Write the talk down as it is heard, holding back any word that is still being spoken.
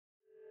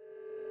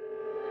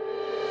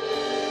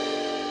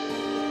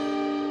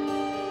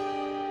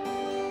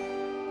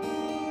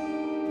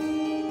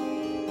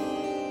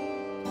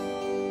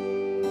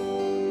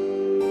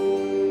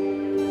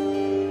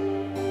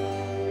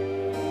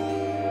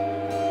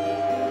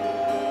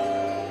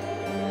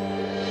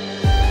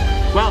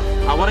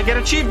I want to get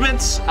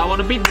achievements. I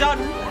want to be done.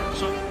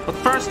 But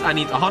first, I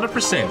need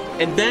 100%.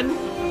 And then...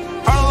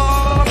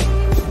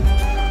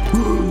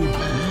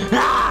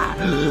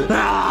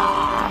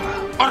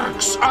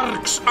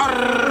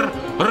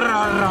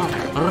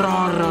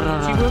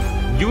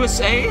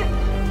 USA?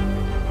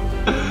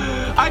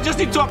 I just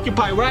need to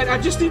occupy, right? I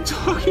just need to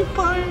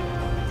occupy.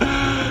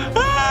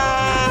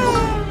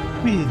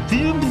 We're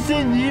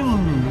 0% evil.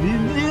 We're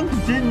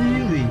 0%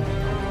 evil.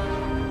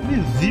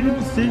 We're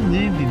 0%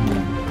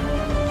 evil.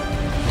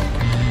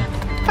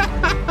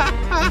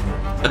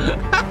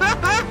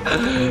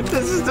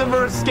 This is the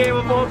worst game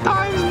of all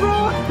times,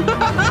 bro.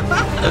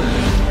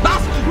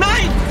 Was?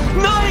 Nein!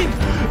 Nein!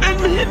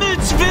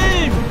 Himmels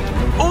Willen!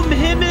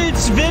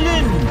 Himmels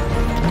Willen!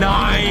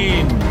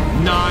 Nein!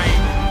 Nein!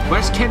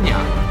 Where's Kenya?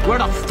 Where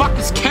the fuck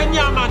is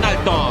Kenya, man,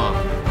 Alter?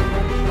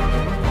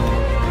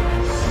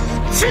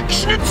 Fick,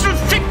 Schnitzel,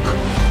 fick!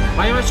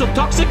 Why am I so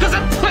toxic? Because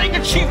I'm playing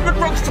achievement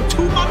rocks for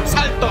 2 months,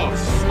 Alter!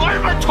 Why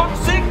am I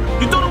toxic?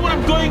 You don't know what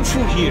I'm going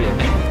through here.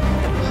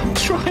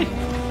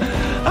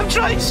 I'm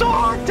trying so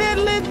hard to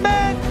handle it,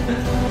 man!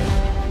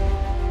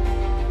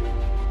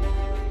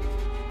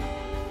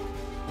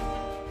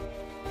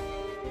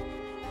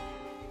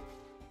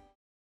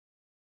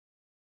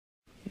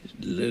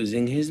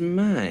 Losing his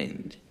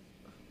mind.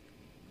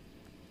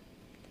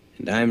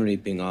 And I'm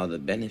reaping all the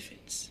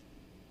benefits.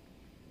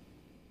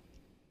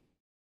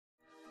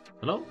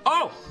 Hello?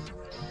 Oh!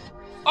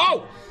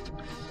 Oh!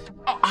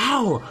 Oh!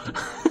 Ow!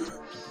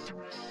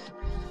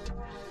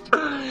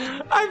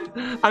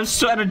 I'm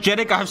so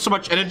energetic. I have so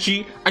much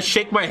energy. I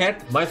shake my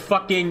head. My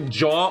fucking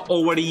jaw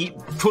already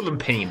full in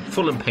pain.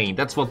 Full in pain.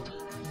 That's what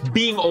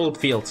being old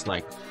feels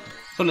like.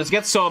 So let's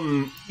get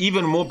some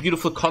even more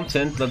beautiful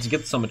content. Let's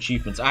get some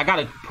achievements. I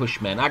gotta push,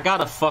 man. I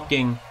gotta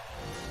fucking...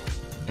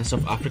 And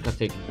South Africa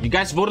take... You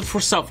guys voted for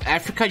South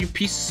Africa, you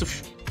pieces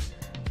of...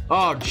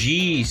 Oh,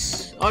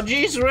 jeez. Oh,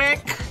 jeez,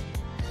 Rick.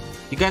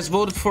 You guys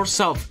voted for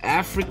South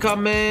Africa,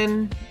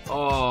 man.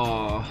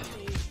 Oh...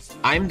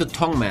 I'm the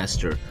tongue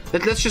master.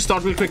 Let's just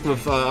start real quick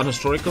with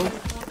unhistorical.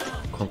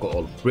 Conquer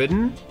all of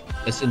Britain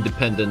as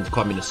independent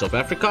communist South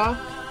Africa.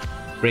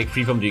 Break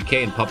free from the UK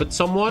and puppet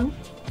someone.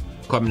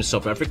 Communist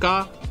South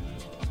Africa.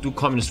 Do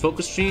communist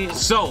focus tree.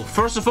 So,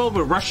 first of all,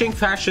 we're rushing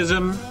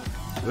fascism.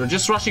 We're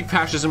just rushing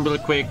fascism really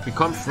quick.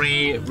 Become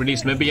free.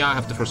 Release Namibia.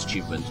 Have the first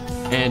achievement.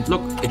 And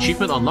look,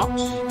 achievement unlocked.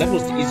 That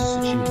was the easiest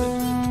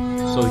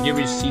achievement. So here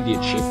we see the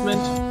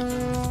achievement.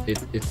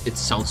 It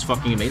sounds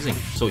fucking amazing.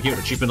 So here,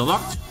 achievement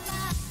unlocked.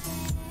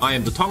 I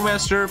am the tongue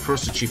master.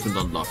 First achievement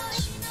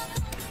unlocked.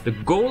 The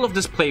goal of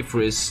this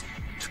playthrough is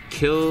to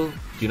kill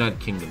the United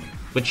Kingdom.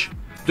 Which,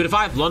 dude, if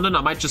I have London,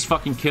 I might just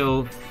fucking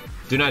kill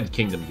the United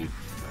Kingdom, dude.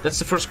 That's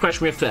the first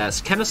question we have to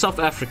ask. Can a South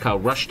Africa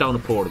rush down to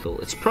Portugal?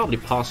 It's probably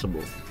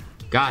possible.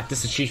 God,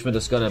 this achievement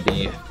is gonna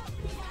be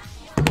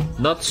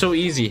not so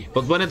easy.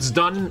 But when it's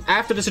done,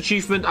 after this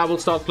achievement, I will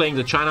start playing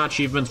the China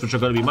achievements, which are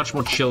gonna be much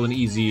more chill and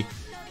easy.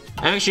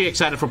 I'm actually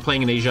excited for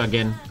playing in Asia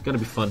again. It's gonna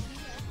be fun.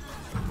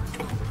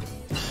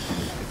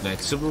 Ignite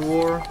Civil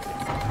War.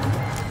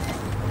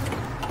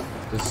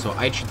 This is how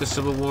I cheat the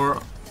Civil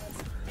War.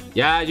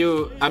 Yeah,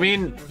 I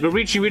mean, we're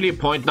reaching really a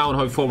point now in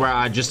HOI4 where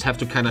I just have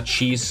to kind of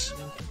cheese.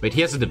 Wait,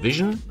 he has a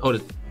division? Oh,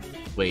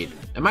 wait.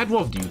 Am I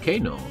dwarf the UK?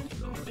 No.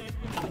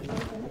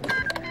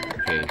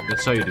 Okay,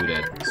 that's how you do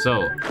that.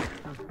 So,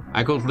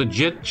 I could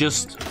legit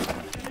just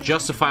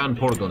justify on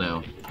Portugal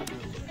now.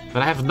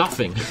 But I have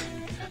nothing.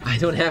 I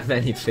don't have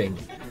anything.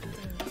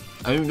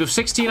 I mean, with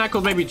 16, I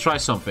could maybe try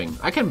something.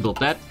 I can build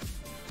that.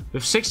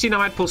 With 16, I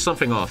might pull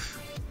something off.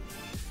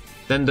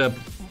 Then the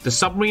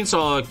submarines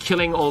are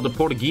killing all the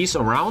Portuguese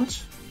around.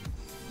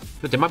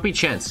 But there might be a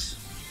chance.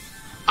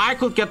 I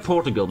could get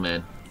Portugal,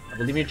 man.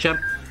 Believe me, champ.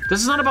 This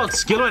is not about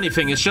skill or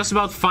anything. It's just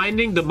about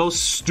finding the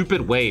most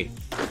stupid way.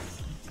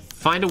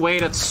 Find a way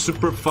that's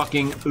super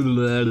fucking...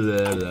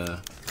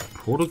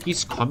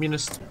 Portuguese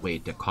communist...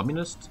 Wait, they're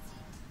communist?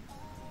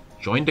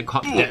 Join the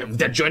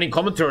they're joining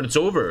commentator and it's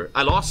over.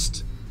 I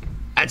lost.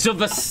 And so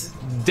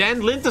Dan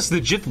Lind is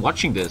legit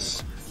watching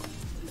this.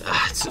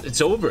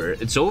 It's over.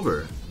 It's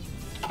over.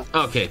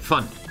 Okay,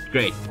 fun.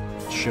 Great.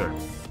 Sure.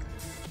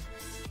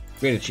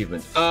 Great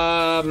achievement.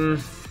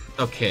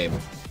 Okay.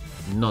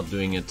 Not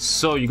doing it.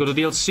 So, you go to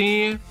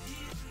DLC.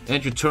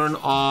 And you turn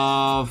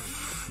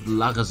off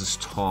La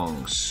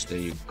Resistance. There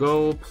you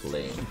go.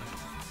 Play.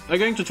 Are you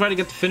going to try to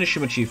get the finish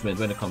him achievement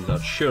when it comes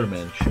out? Sure,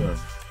 man. Sure.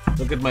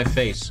 Look at my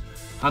face.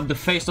 I'm the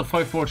face of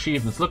HOI4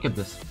 achievements. Look at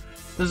this.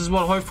 This is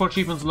what HOI4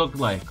 achievements look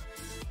like.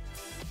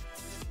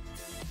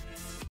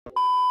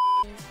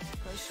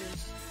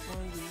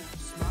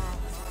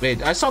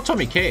 Wait, I saw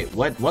Tommykay.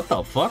 What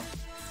the fuck?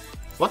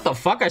 What the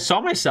fuck? I saw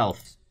myself.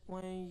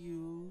 What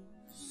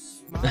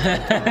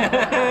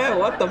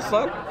the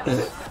fuck?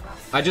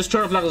 I just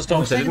turned off Lagos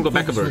Tongs. I didn't go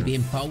back a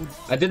version.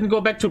 I didn't go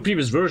back to a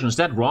previous version. Is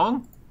that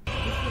wrong?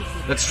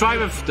 Let's try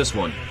with this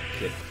one.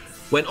 Okay.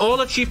 When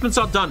all achievements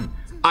are done,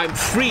 I'm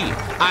free.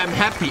 I'm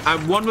happy.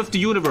 I'm one with the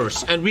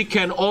universe. And we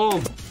can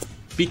all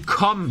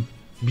become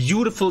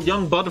beautiful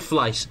young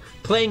butterflies.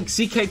 Playing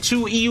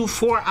CK2,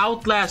 EU4,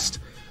 Outlast.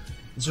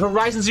 It's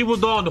Horizon Zero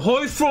Dawn.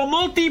 HOI4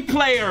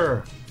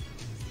 multiplayer!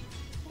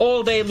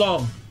 All day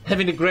long.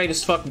 Having the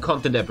greatest fucking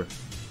content ever.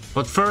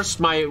 But first,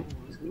 my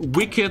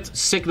wicked,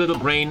 sick little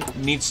brain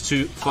needs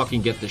to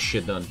fucking get this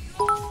shit done.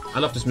 I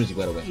love this music,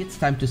 by the way. It's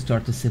time to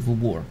start the civil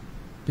war.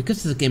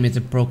 Because this game is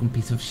a broken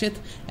piece of shit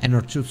and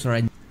our troops are...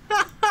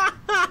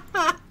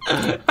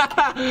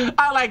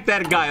 I like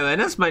that guy, man.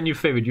 That's my new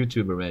favorite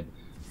YouTuber, man.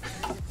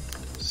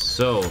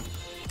 So...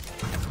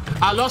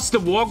 I lost the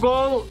war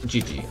goal.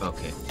 GG.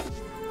 Okay.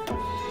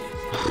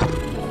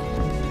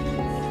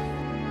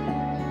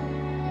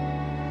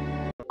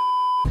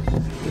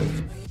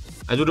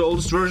 I do the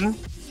oldest version.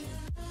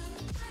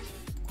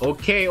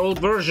 Okay, old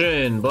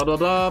version. Blah blah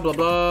blah blah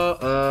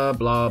blah.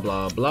 Blah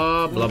blah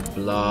blah blah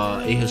blah.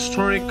 A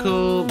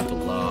historical.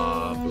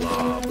 Blah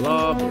blah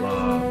blah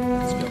blah.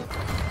 Let's go.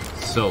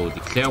 So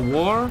declare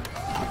war.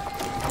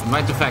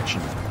 Invite the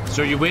faction.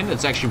 So you win.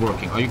 It's actually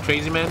working. Are you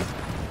crazy, man?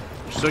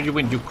 So you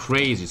win. You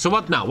crazy. So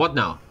what now? What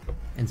now?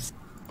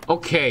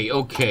 Okay,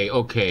 okay,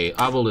 okay.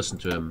 I will listen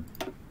to him.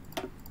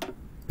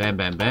 Bam,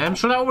 bam, bam.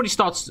 Should I already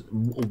start?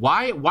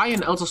 Why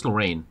in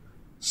Alsace-Lorraine?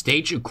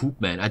 Stage a coup,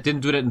 man. I didn't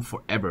do that in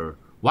forever.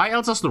 Why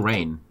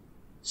Alsace-Lorraine?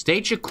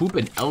 Stage a coup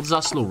in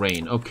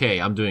Alsace-Lorraine.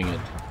 Okay, I'm doing it.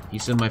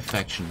 He's in my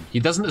faction.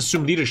 He doesn't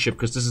assume leadership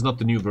because this is not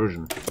the new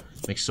version.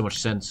 Makes so much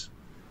sense.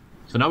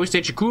 So now we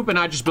stage a coup and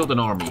I just built an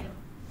army.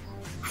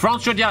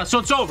 France joined, yeah, so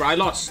it's over. I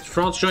lost.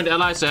 France joined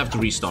allies, I have to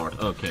restart.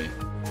 Okay.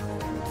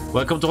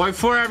 Welcome to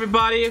HOI4,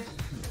 everybody.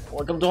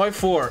 Welcome to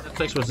HOI4.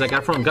 Thanks for that.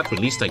 Everyone got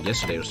released like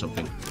yesterday or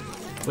something.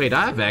 Wait,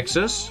 I have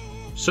access?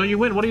 So you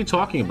win, what are you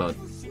talking about?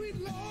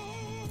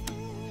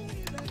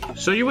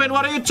 So you win,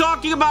 what are you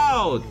talking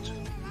about?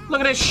 Look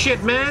at this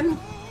shit, man.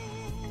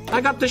 I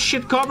got this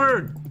shit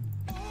covered.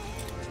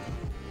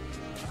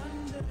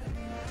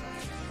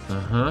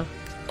 Uh-huh.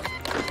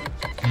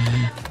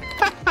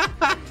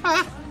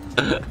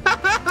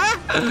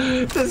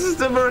 This is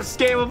the worst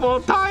game of all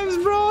times,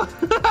 bro.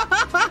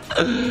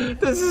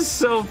 This is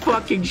so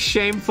fucking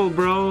shameful,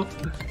 bro.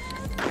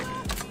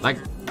 Like,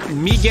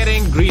 me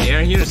getting green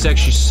air here is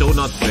actually so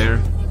not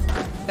fair.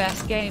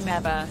 Best game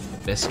ever.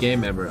 Best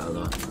game ever,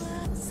 Allah.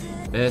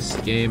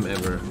 Best game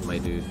ever, my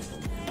dude.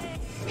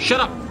 Shut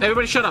up!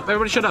 Everybody shut up!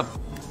 Everybody shut up!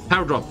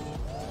 Power drop.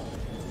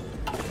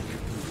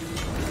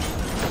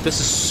 This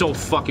is so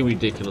fucking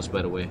ridiculous,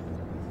 by the way.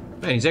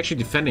 Man, he's actually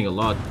defending a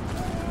lot.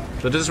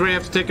 But this is where you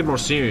have to take it more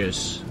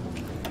serious.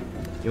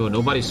 Yo,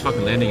 nobody's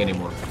fucking landing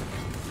anymore.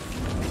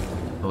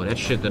 Oh, that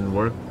shit didn't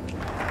work.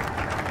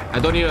 I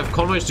don't even have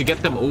convoys to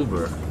get them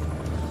over.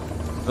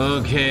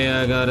 Okay,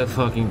 I gotta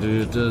fucking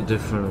do it a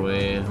different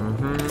way.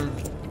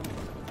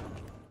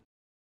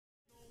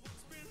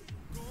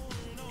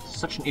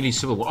 Such an illy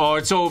civil war. Oh,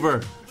 it's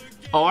over.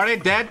 Oh, are they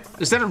dead?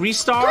 Is that a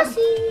restart?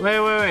 Wait, wait,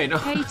 wait. No.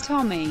 Hey,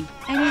 Tommy.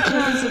 Any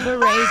chance of a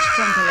rage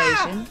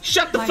compilation?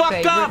 Shut the My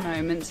fuck up!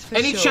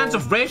 Any sure. chance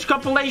of rage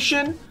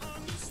compilation?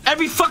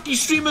 Every fucking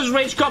streamer's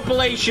rage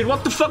compilation.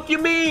 What the fuck you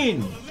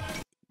mean?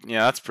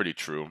 Yeah, that's pretty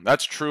true.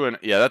 That's true, and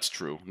yeah, that's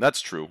true.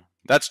 That's true.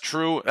 That's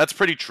true. That's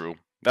pretty true.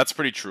 That's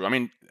pretty true. I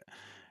mean,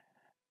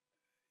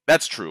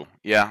 that's true.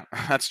 Yeah,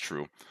 that's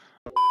true.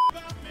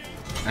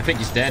 I think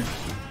he's dead.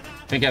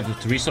 I think I have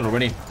to restart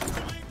already.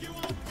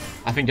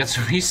 I think that's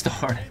a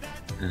restart.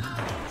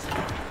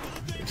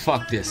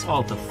 Fuck this.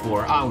 Alt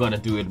F4. I'm gonna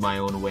do it my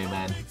own way,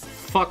 man.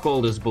 Fuck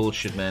all this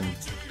bullshit, man.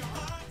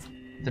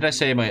 Did I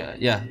say my...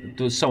 yeah,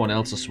 do someone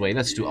else's way.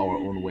 Let's do our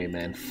own way,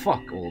 man.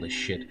 Fuck all this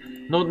shit.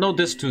 No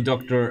this to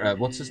Dr...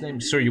 what's his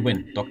name? Sir, you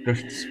win. Dr.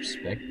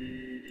 Disrespect.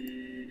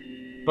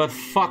 But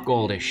fuck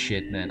all this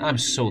shit, man. I'm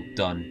so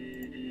done.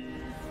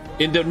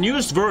 In the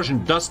newest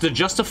version, does the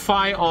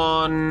justify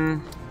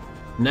on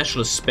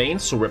nationalist Spain,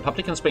 so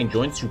Republican Spain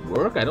joins you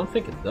work? I don't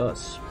think it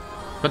does.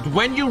 But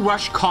when you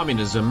rush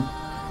communism,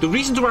 the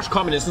reason to rush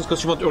communism is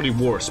because you want early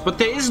wars. But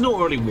there is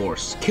no early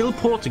wars. Kill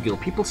Portugal.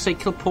 People say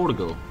kill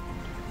Portugal.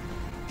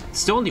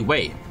 It's the only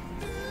way.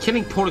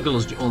 Killing Portugal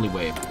is the only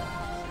way.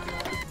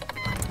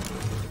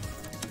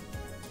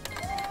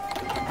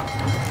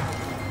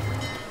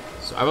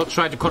 So I will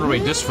try to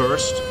counter-raid this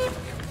first.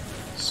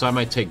 So I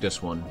might take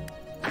this one.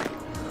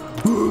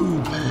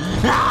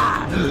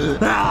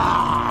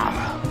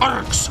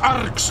 Arcs,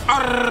 arcs,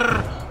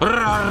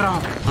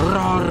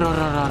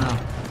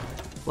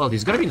 well,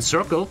 he's gonna be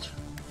encircled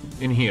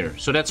in here,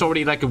 so that's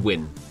already like a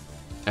win.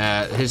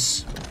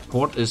 His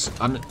port is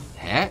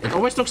it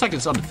always looks like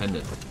it's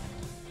undefended.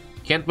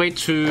 Can't wait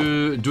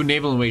to do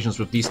naval invasions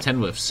with these 10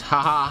 whiffs.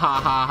 Ha ha ha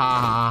ha ha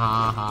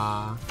ha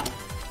ha.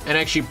 And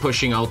actually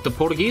pushing out the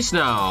Portuguese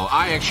now.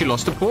 I actually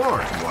lost the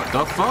port. What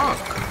the fuck?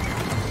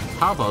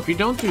 How about we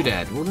don't do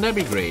that? Wouldn't that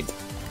be great?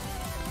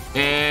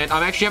 And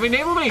I'm actually having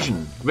naval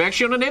invasion. We're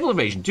actually on a naval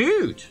invasion.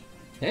 Dude.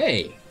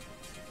 Hey.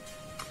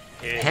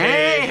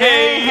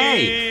 Hey.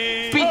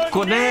 Beat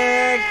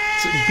connect.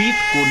 Beat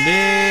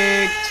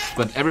connect.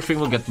 But everything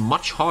will get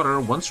much harder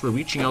once we're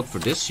reaching out for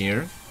this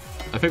here.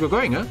 I think we're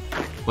going, huh?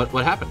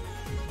 What happened?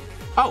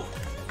 Oh.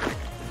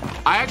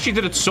 I actually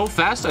did it so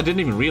fast I didn't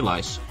even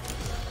realize.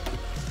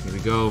 Here we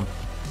go.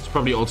 It's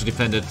probably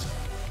auto-defended.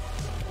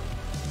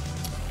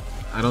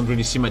 I don't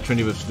really see my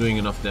Trinity whips doing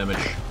enough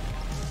damage.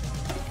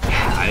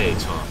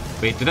 Alter.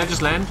 Wait, did I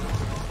just land?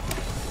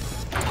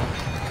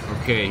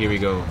 Okay, here we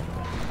go.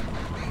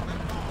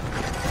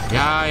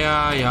 Yeah,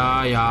 yeah,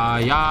 yeah, yeah,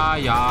 yeah,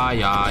 yeah,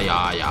 yeah,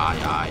 yeah, yeah,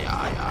 yeah,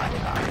 yeah,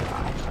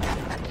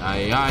 yeah,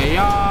 yeah,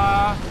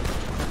 yeah,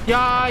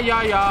 ja,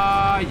 ja,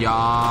 ja,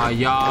 ja,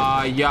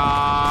 ja,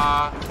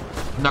 ja.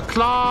 Na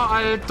klar,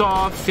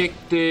 Alter, fick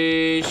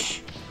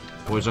dich.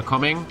 Boys are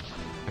coming.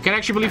 I can't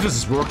actually believe this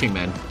is working,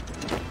 man.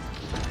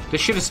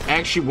 This shit is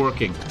actually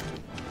working.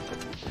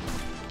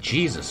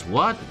 Jesus,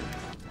 what?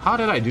 How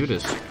did I do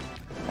this?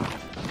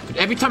 Dude,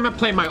 every time I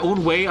play my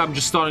own way, I'm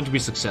just starting to be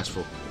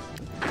successful.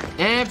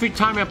 Every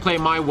time I play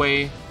my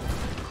way,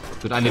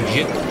 dude, I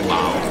legit,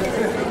 wow.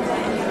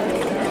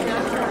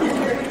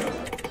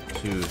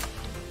 Dude,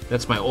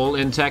 that's my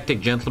all-in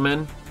tactic,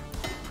 gentlemen.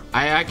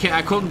 I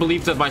couldn't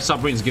believe that my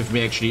submarines give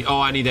me actually. Oh,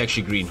 I need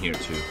actually green here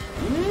too.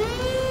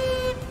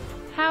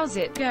 How's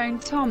it going,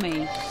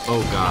 Tommy?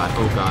 Oh god,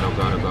 oh god, oh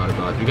god, oh god, oh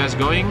god. You guys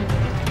going?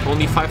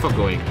 Only 5 are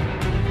going.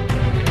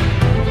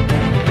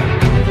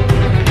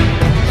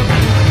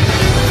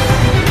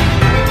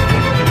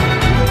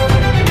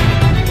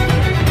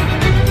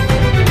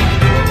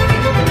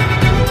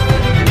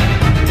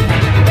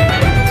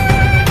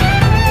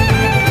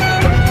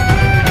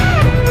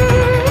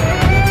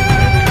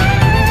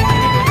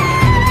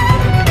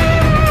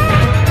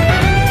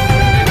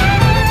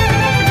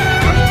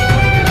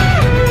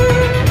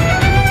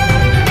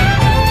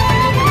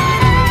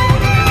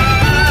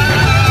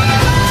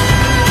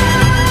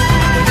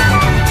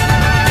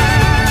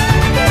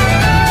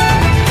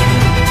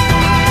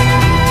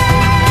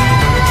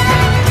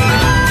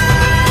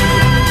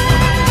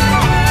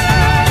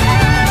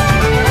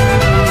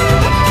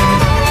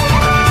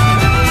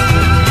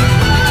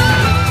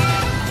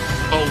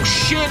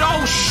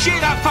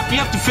 You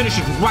have to finish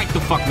it right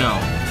the fuck now.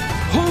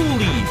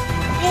 Holy!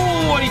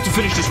 Oh, I need to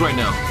finish this right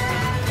now.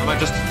 I might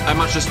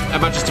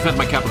just defend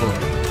my capital.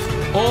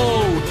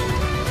 Oh!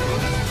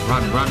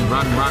 Run, run,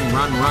 run, run,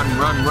 run, run,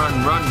 run,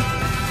 run, run.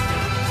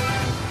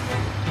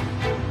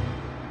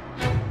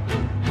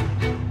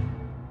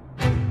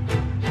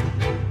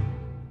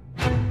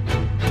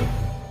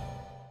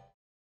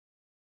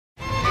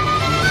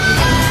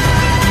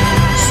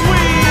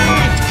 Sweet!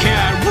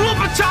 Rule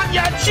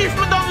Britannia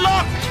achievement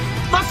unlocked!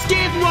 Was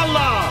geht,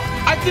 Wallah?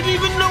 I didn't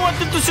even know I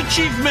did this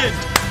achievement.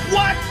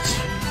 What?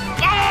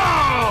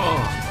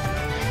 Oh!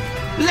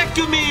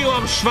 Lecke mio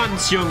am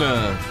Schwanz,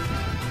 Junge.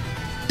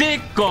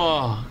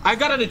 Dicker. I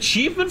got an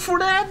achievement for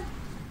that?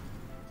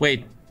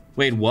 Wait,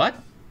 what?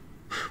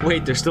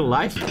 Wait, they're still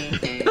alive?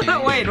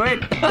 wait.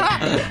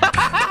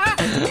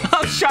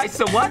 Oh,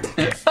 scheiße, what?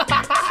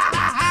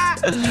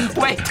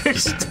 Wait, they're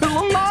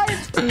still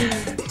alive?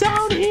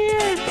 Down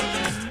here.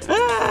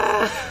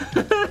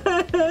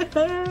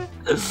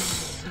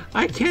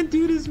 I can't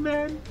do this,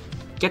 man.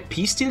 Get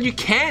peace deal? You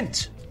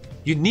can't.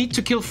 You need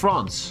to kill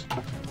France.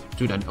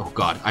 Dude, oh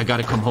god, I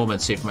gotta come home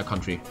and save my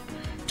country.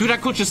 Dude, I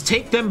could just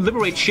take them,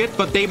 liberate shit,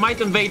 but they might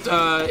invade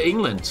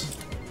England.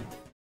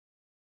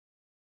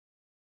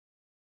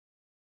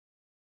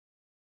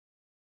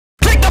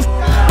 Click the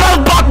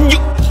bell button, you...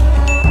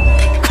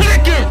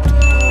 Click it!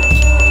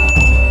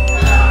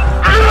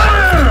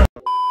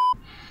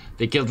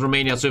 They killed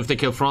Romania, so if they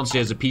kill France,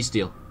 there's a peace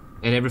deal.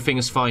 And everything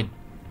is fine.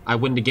 I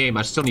win the game.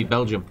 I still need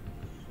Belgium.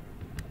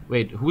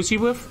 Wait, who is he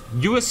with?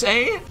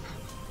 USA?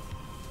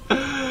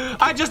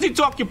 I just need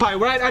to occupy,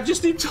 right? I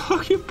just need to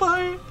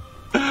occupy.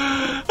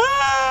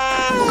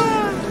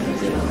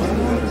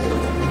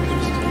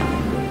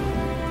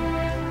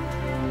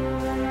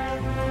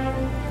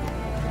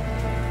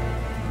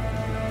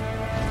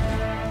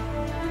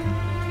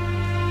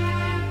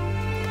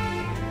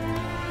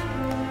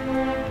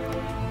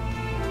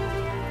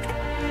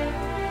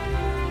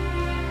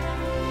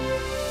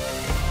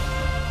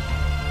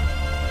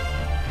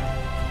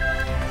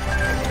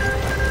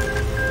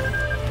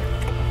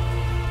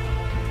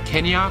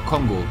 Kenya,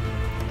 Congo.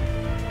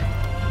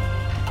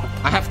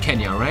 I have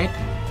Kenya, right?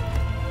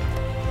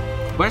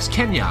 Where's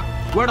Kenya?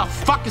 Where the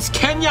fuck is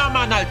Kenya,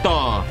 man,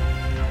 Alter?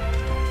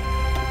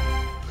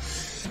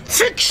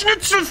 Fick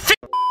Schnitzel, fick...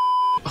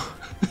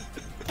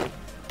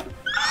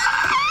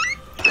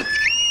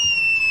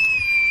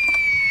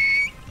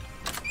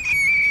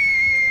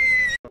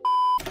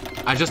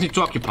 I just need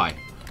to occupy.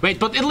 Wait,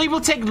 but Italy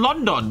will take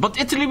London. But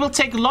Italy will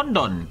take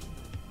London.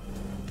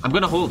 I'm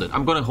gonna hold it.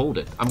 I'm gonna hold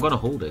it. I'm gonna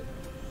hold it.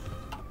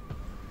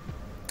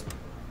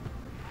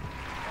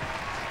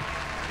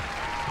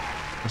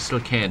 I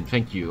still can.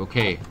 Thank you.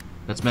 Okay.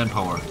 That's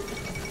manpower.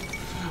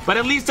 But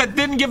at least I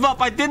didn't give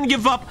up. I didn't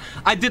give up.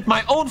 I did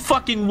my own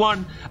fucking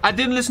one. I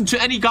didn't listen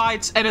to any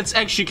guides, and it's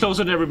actually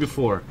closer than ever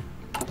before.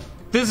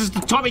 This is the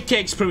Tommykay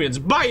experience.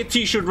 Buy a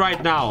t-shirt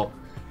right now.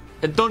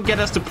 And don't get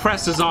as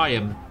depressed as I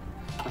am.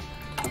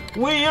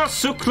 We are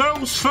so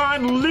close,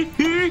 finally.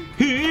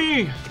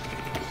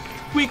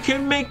 We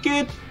can make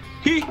it.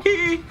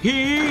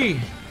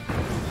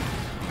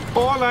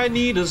 All I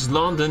need is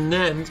London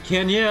and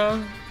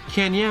Kenya.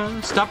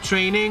 Kenya, stop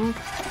training.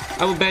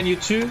 I will ban you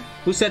too.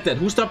 Who said that?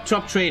 Who stopped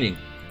top training?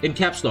 In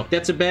caps lock.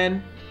 That's a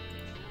ban.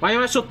 Why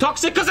am I so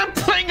toxic? Because I'm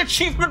playing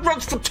achievement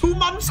runs for 2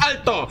 months,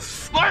 Alter.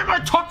 Why am I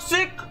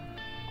toxic?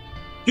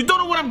 You don't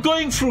know what I'm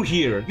going through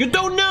here. You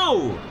don't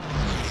know.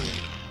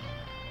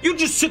 You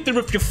just sit there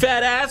with your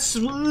fat ass.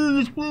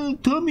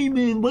 Tommy,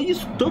 man, why are you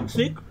so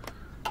toxic?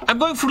 I'm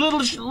going through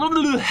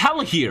little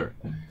hell here.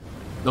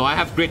 No, I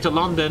have Greater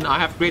London. I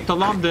have Greater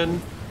London.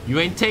 You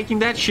ain't taking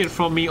that shit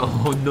from me.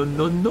 Oh, no,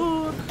 no,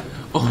 no.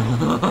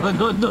 Oh,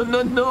 no, no,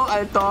 no, no,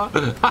 Alter.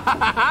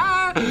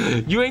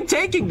 You ain't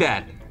taking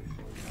that.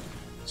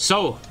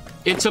 So,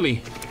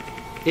 Italy.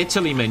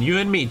 Italy, man. You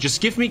and me.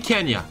 Just give me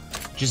Kenya.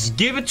 Just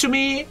give it to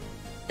me.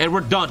 And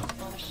we're done.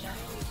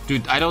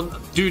 Dude, I don't...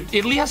 Dude,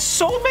 Italy has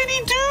so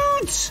many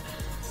dudes.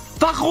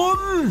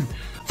 Warum?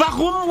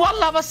 Warum,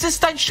 Wallah? Was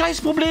ist dein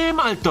Scheißproblem,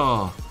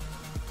 Alter?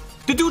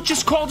 The dude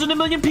just called in 1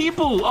 million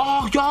people.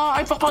 Oh, ja,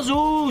 einfach mal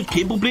so.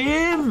 Kein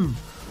Problem.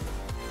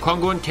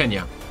 Congo and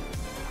Kenya.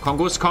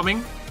 Congo is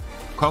coming.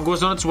 Congo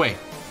is on its way.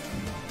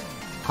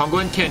 Congo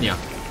and Kenya.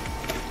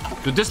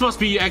 Dude, this must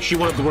be actually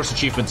one of the worst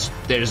achievements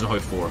there is in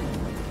HOI4.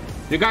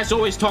 You guys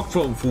always talk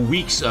for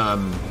weeks.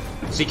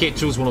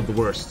 CK2 is one of the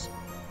worst.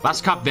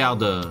 Was Kap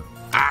Verde?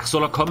 Ach,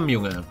 soll kommen,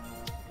 Junge.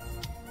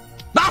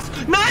 Was?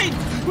 Nein!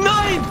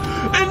 Nein!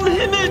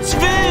 Himmels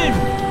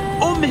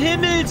Willen!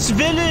 Himmels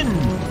Willen!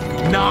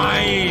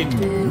 Nein!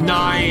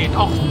 Nein!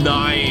 Och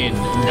nein!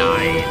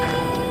 Nein!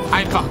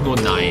 Einfach nur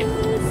nein!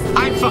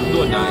 Einfach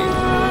nur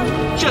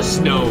nein!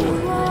 Just no!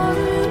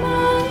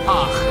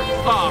 Ach!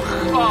 Ach!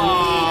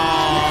 Oh!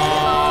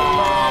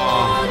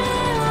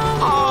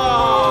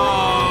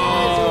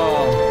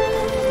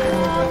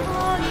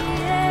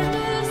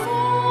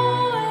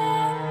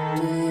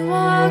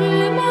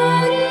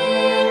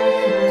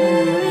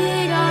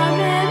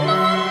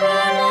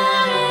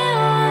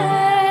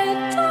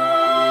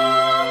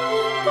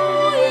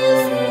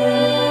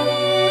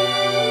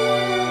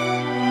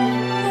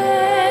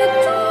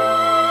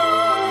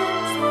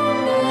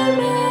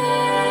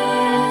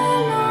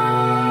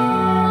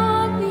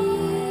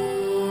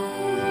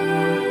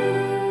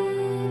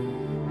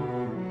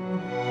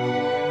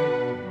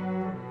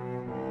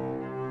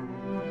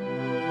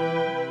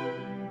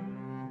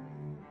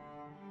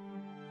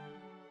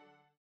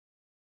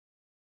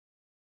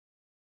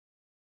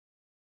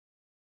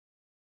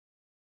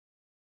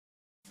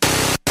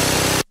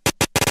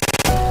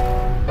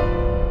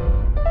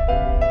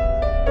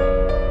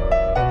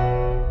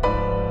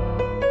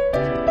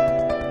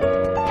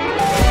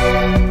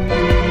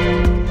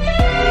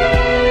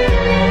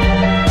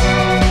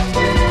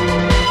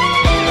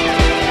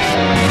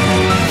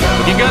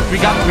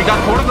 We got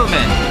portable,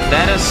 man.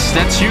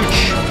 That's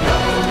huge.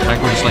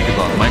 Micro just like a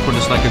god. Micro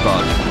just like a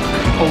god.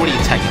 I'm already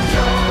attacking.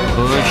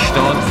 Push,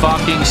 don't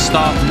fucking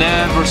stop.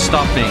 Never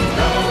stopping.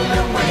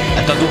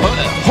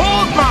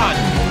 Hold, man!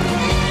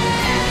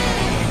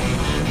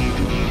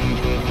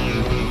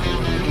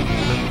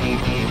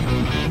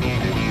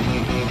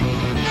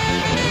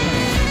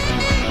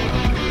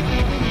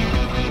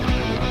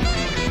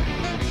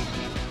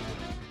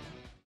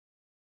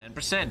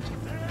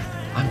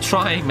 I'm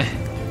trying, man.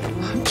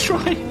 I'm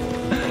trying.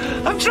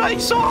 I'm trying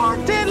so hard,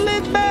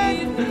 Danlin,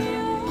 man.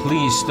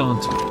 Please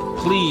don't.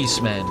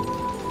 Please, man.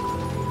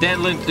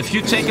 Danlin, if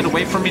you take it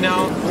away from me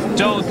now,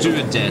 don't do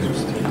it, Dan.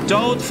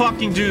 Don't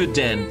fucking do it,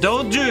 Dan.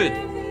 Don't do it.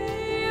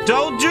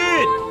 Don't do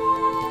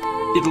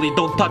it. Italy,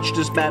 don't touch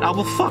this, man. I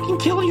will fucking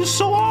kill you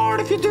so hard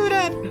if you do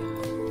that.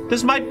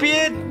 This might be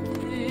it.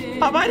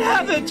 I might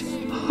have it.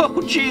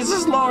 Oh,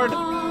 Jesus, Lord.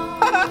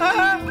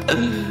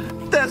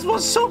 That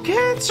was so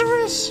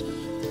cancerous.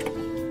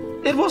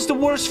 It was the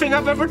worst thing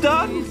I've ever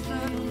done.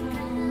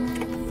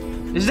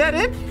 Is that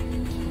it?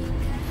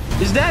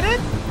 Is that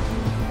it?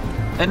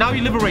 And now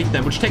you liberate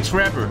them, which takes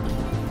forever.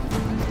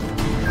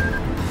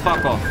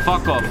 Fuck off,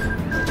 fuck off.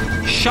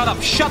 Shut up,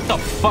 shut the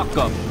fuck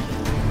up.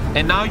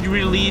 And now you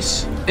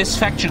release his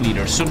faction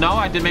leader. So now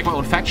I did make my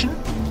own faction.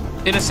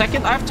 In a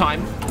second, I have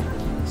time.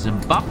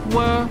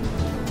 Zimbabwe.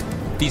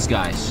 These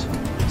guys.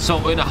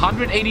 So in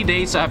 180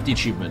 days, I have the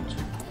achievement.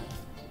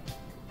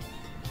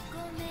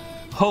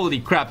 Holy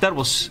crap, that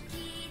was...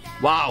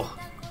 Wow.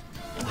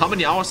 How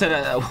many hours did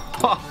I...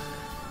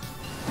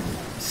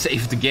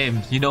 Save the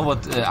game. You know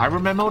what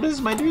Ironman mode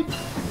is, my dude?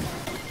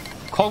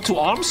 Call to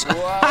arms? Deine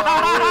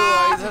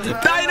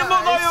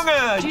Mutter,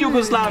 Junge!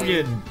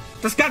 Jugoslawien!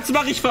 Das Ganze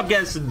mach ich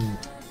vergessen!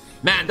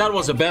 Man, that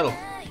was a battle.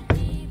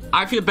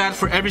 I feel bad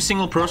for every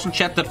single person,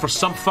 chat, that for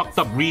some fucked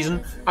up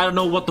reason, I don't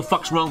know what the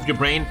fuck's wrong with your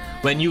brain,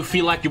 when you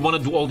feel like you want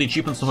to do all the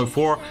achievements in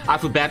HOI4, I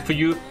feel bad for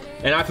you,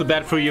 and I feel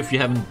bad for you if you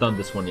haven't done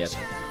this one yet.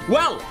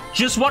 Well,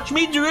 just watch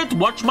me do it,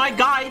 watch my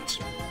guide.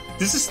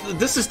 This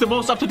is the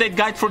most up-to-date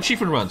guide for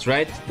achievement runs,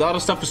 right? The other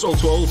stuff is all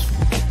too old.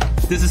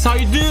 This is how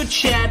you do it,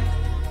 chat.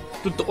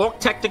 Dude, the orc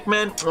tactic,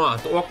 man. Oh,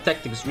 the orc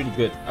tactic is really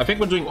good. I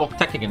think we're doing orc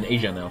tactic in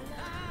Asia now.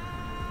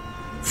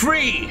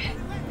 3,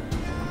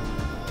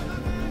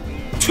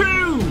 2,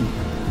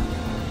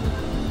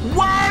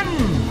 1.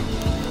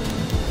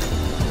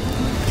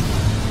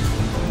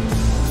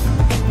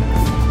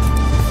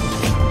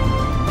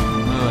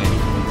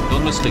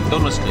 misclick,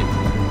 don't misclick.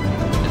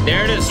 And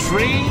there it is,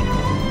 3,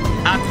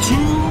 a 2,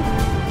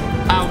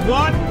 a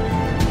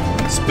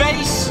 1,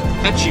 space,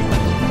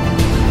 achievement.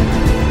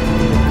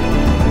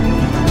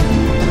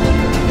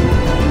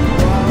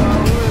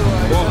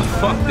 Oh,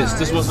 fuck this.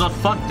 This was not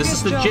fun. This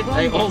is legit.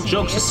 Hey, all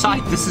jokes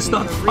aside, this is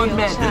not fun,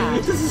 man.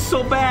 This is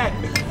so bad.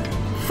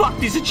 Fuck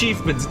these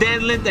achievements.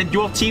 Danland and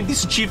your team,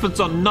 these achievements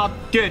are not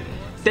good.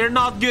 They're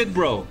not good,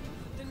 bro.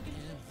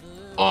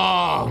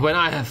 Oh, when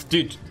I have,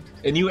 dude,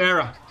 a new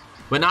era.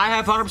 When I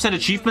have 100%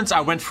 achievements,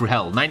 I went through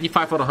hell.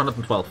 95 out of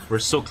 112. We're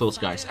so close,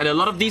 guys. And a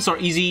lot of these are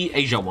easy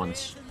Asia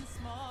ones.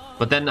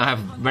 But then I have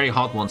very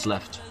hard ones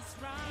left.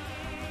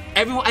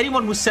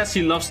 Anyone who says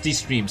he loves these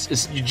streams,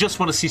 is you just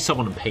want to see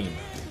someone in pain.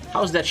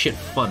 How's that shit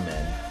fun,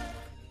 man?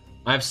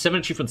 I have 7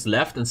 achievements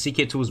left, and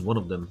CK2 is one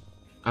of them.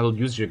 I will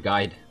use your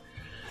guide.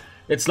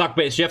 It's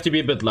luck-based. You have to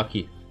be a bit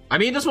lucky. I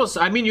mean, this was.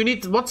 I mean, you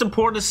need. What's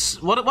important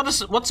is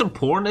what's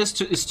important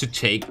is to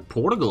take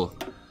Portugal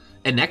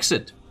and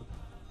exit.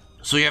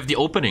 So you have the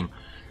opening.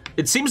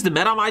 It seems the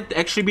meta might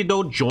actually be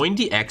though join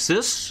the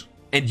Axis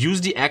and use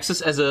the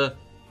Axis as a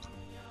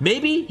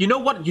maybe. You know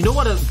what? You know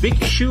what a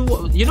big issue.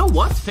 You know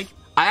what?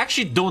 I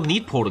actually don't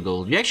need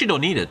Portugal. You actually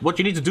don't need it. What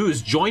you need to do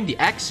is join the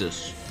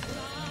Axis.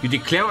 You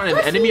declare an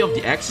enemy of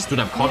the Axis. Dude,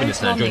 I'm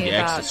communist and I joined the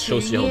Axis.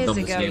 Shows you how dumb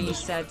this game is.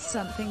 Said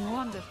something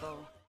wonderful.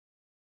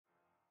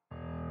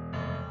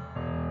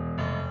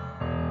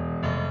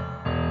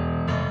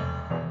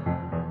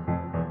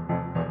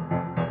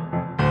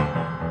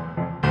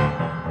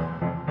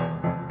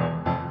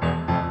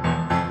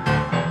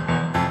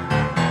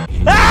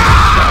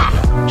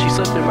 She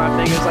slipped through my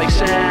fingers like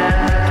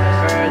sand.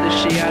 Heard that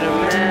she got a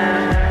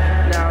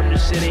man. Now I'm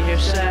just sitting here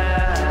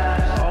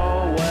sad.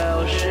 Oh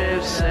well,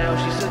 ship sail.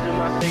 She slipped through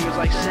my fingers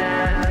like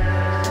sand.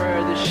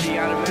 Heard that she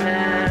got a man.